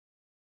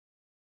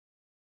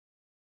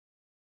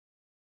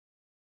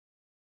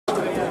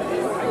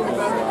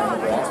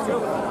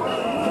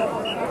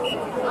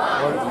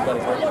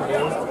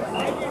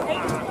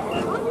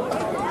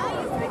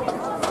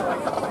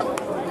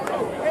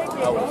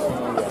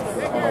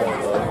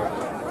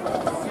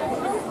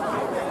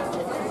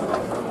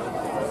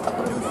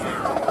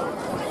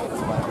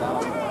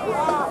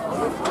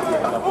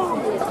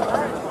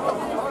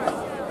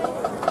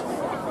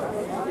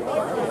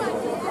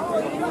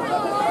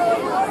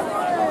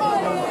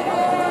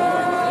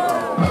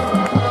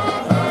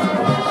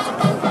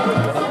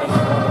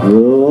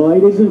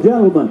Ladies and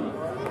gentlemen,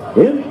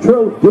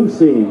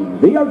 introducing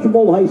the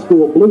Archibald High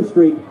School Blue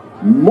Streak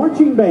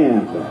Marching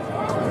Band.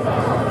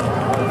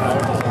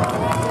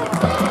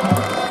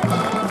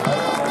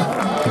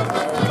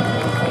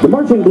 The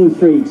Marching Blue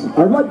Streaks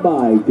are led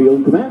by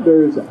Field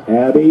Commanders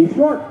Abby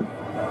Short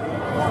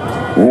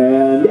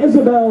and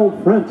Isabel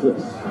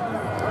Francis.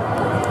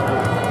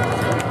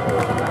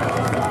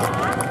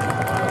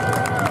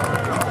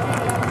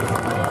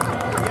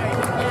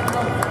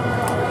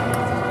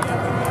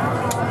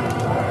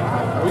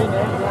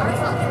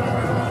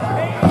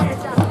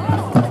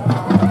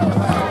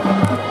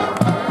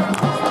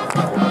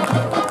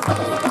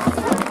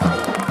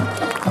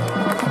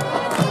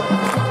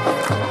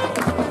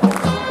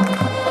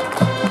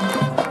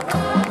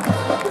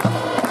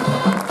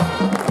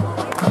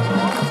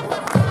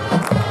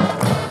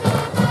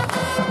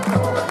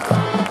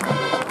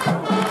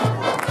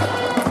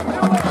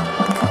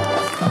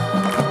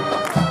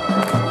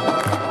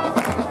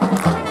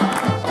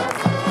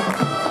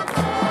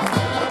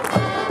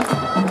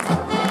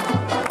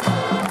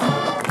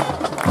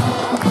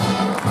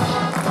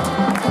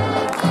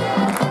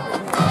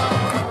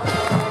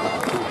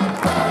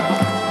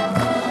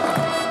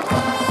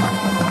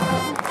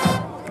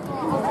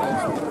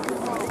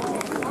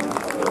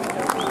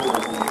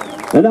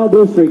 And now,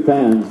 Blue Streak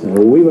fans,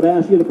 we would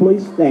ask you to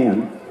please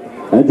stand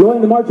and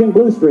join the Marching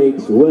Blue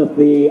Streaks with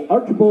the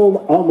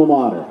Archibald Alma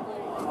Mater.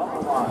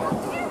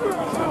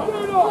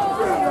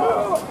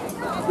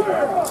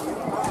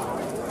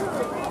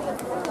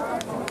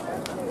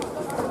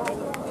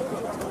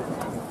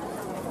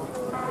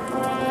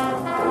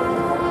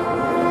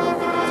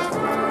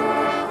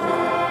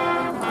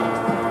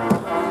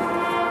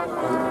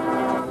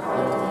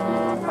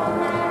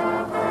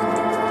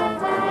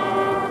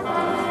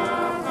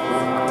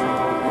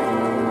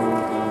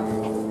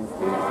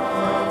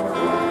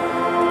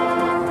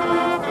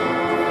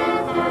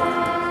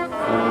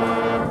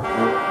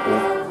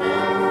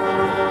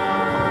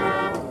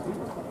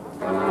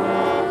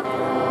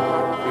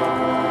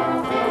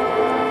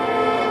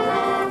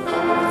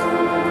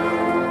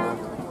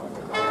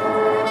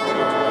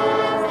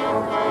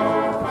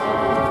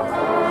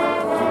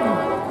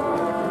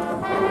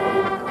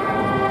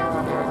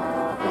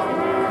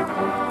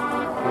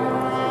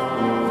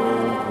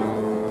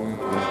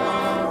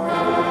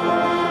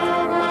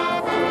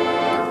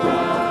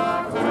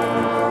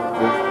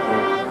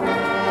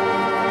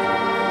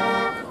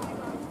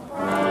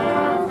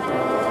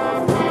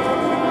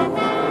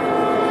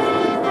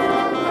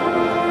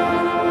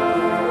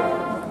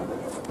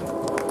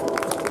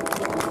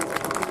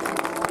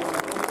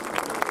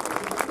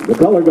 The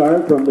color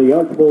guard from the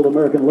Archibald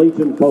American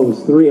Legion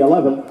Post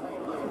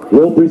 311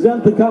 will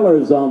present the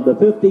colors on the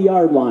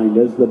 50-yard line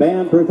as the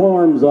band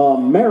performs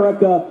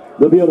America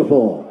the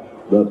Beautiful.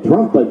 The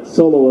trumpet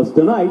soloist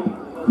tonight,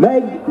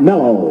 Meg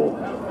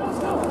Mello.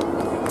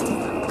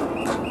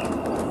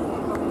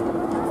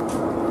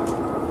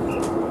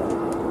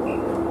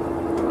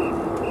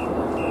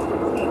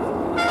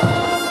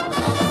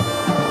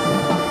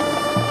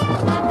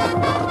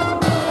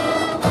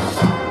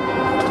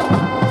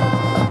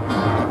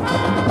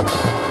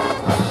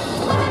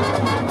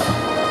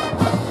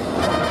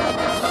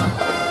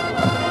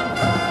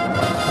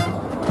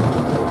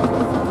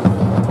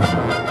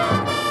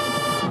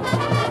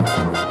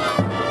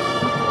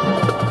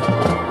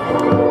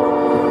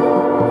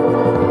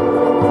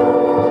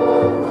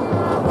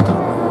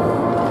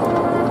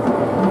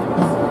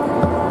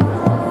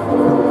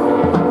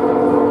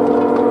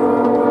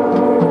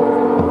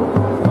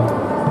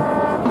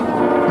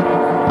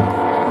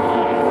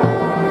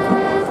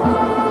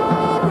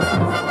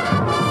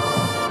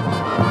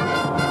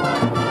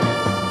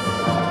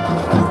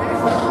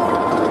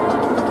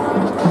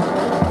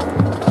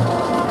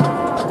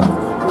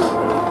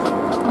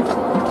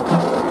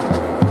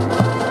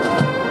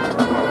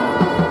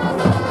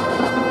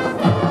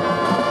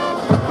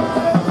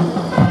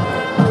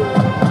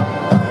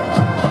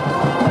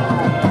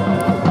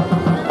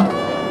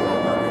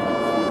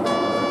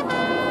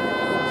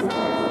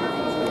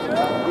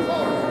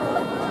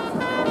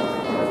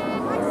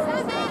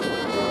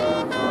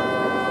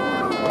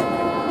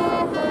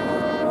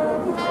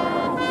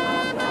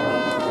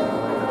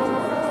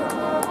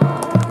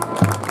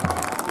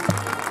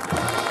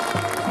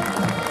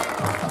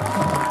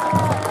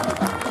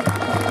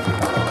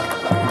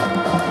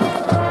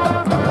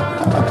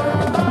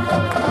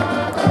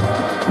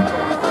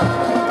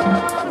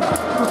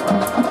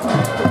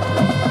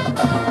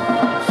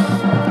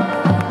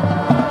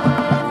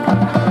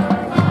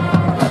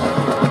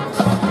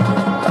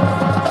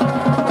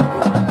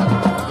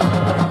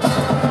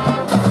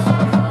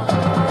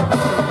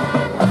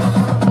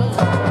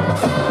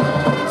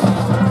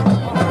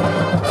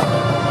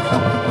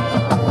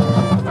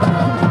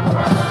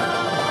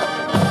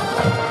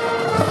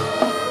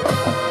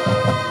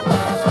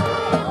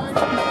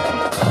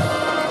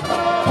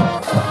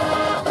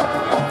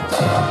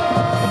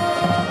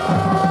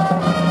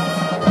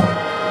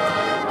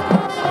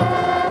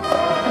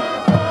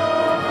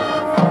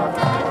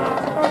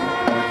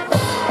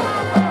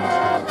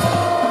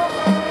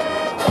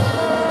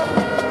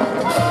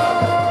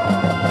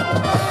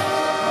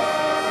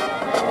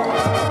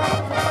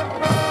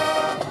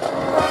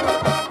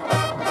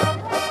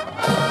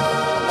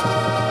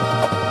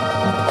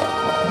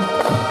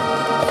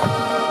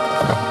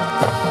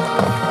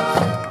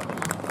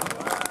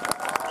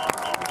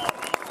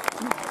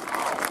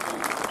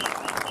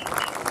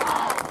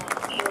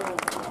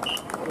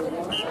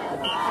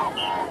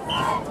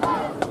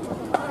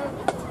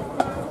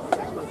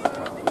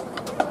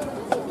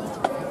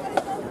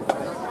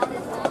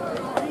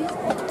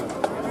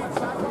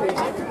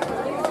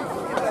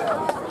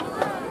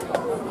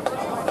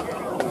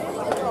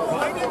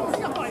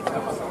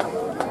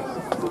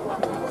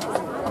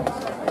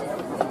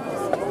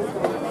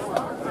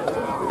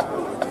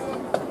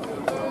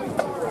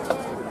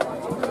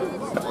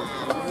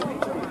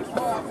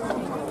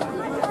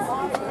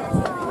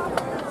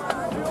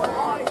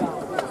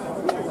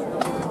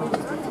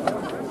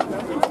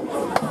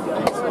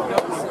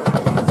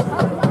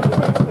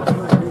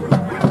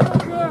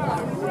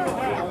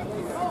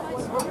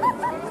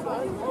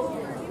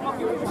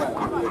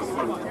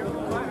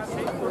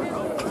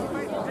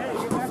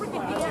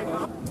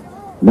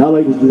 Now,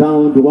 ladies and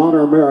gentlemen, to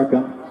honor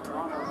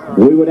America,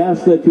 we would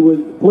ask that you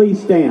would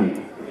please stand.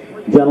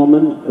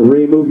 Gentlemen,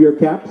 remove your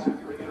caps.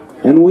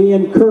 And we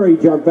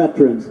encourage our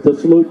veterans to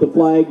salute the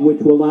flag,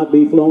 which will not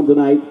be flown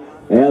tonight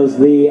as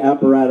the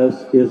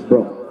apparatus is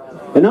broken.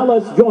 And now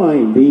let's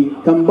join the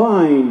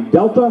combined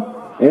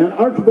Delta and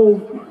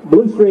Archbold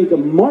Blue Streak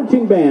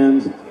marching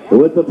bands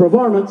with the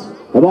performance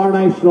of our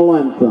national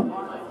anthem.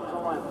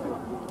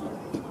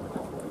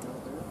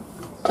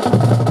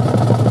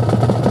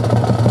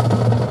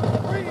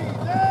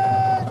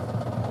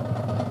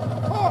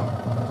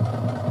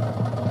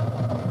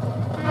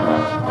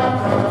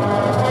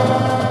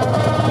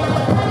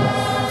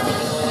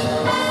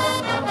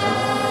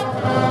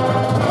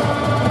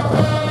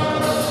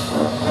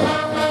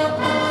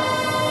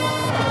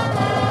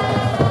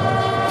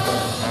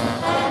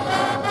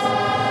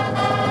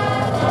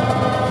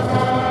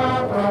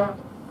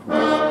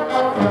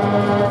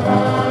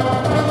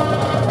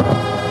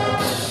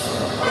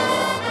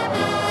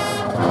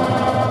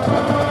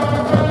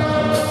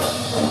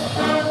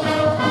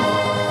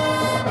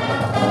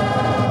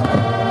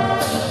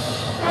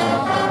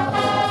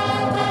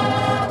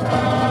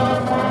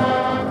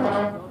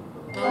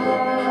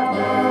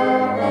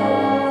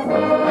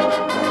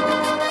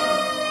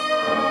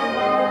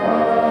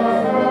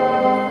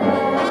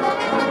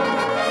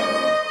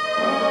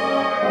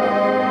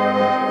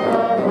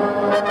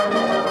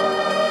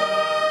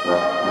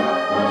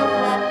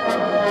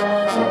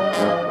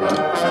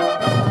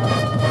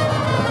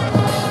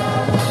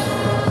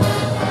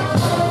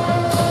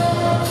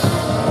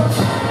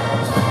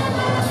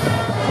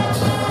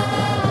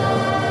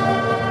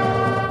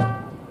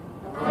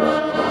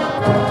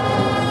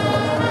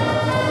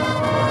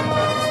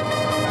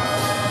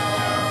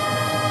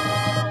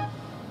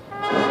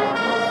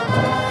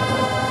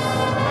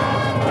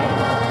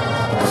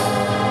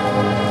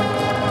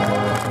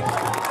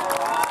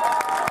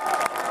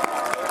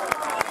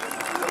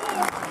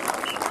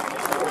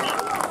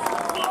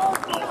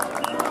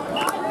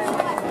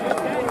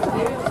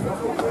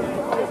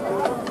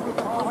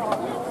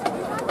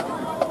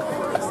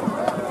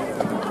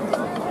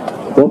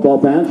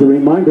 Football fans, a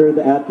reminder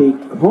that at the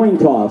coin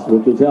toss,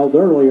 which was held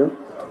earlier,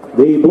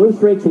 the Blue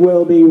Streaks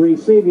will be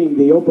receiving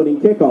the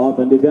opening kickoff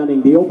and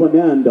defending the open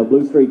end of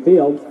Blue Streak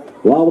Field,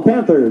 while the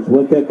Panthers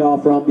will kick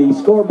off from the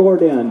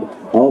scoreboard end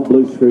of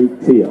Blue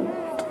Streak Field.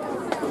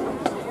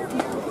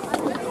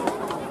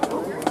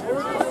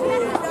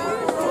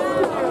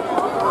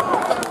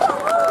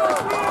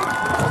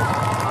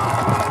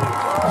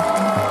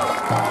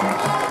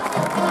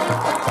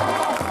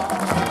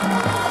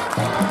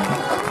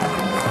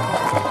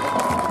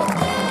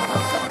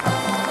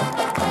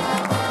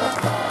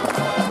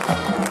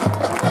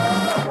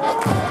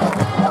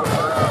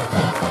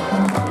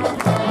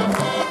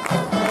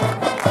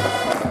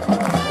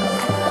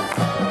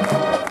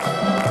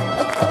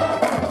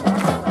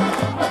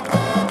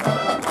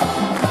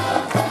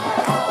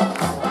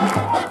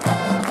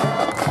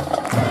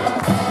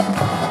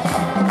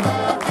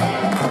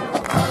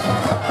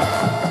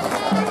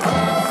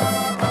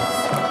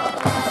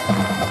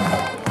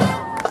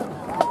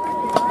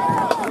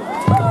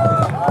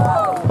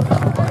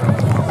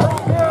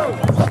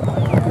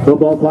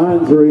 Football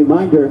fans, a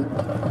reminder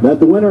that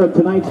the winner of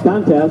tonight's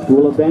contest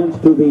will advance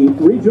to the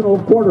regional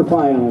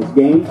quarterfinals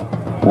game.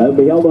 It'll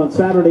be held on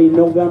Saturday,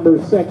 November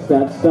 6th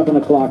at 7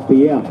 o'clock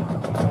p.m.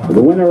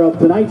 The winner of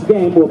tonight's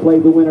game will play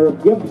the winner of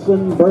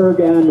Gibsonburg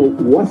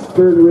and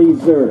Western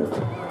Reserve.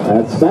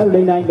 That's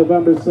Saturday night,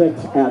 November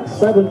 6th at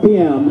 7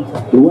 p.m.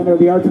 The winner of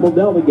the Archbold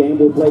Delta game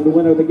will play the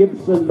winner of the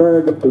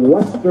Gibsonburg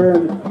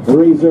Western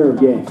Reserve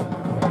game.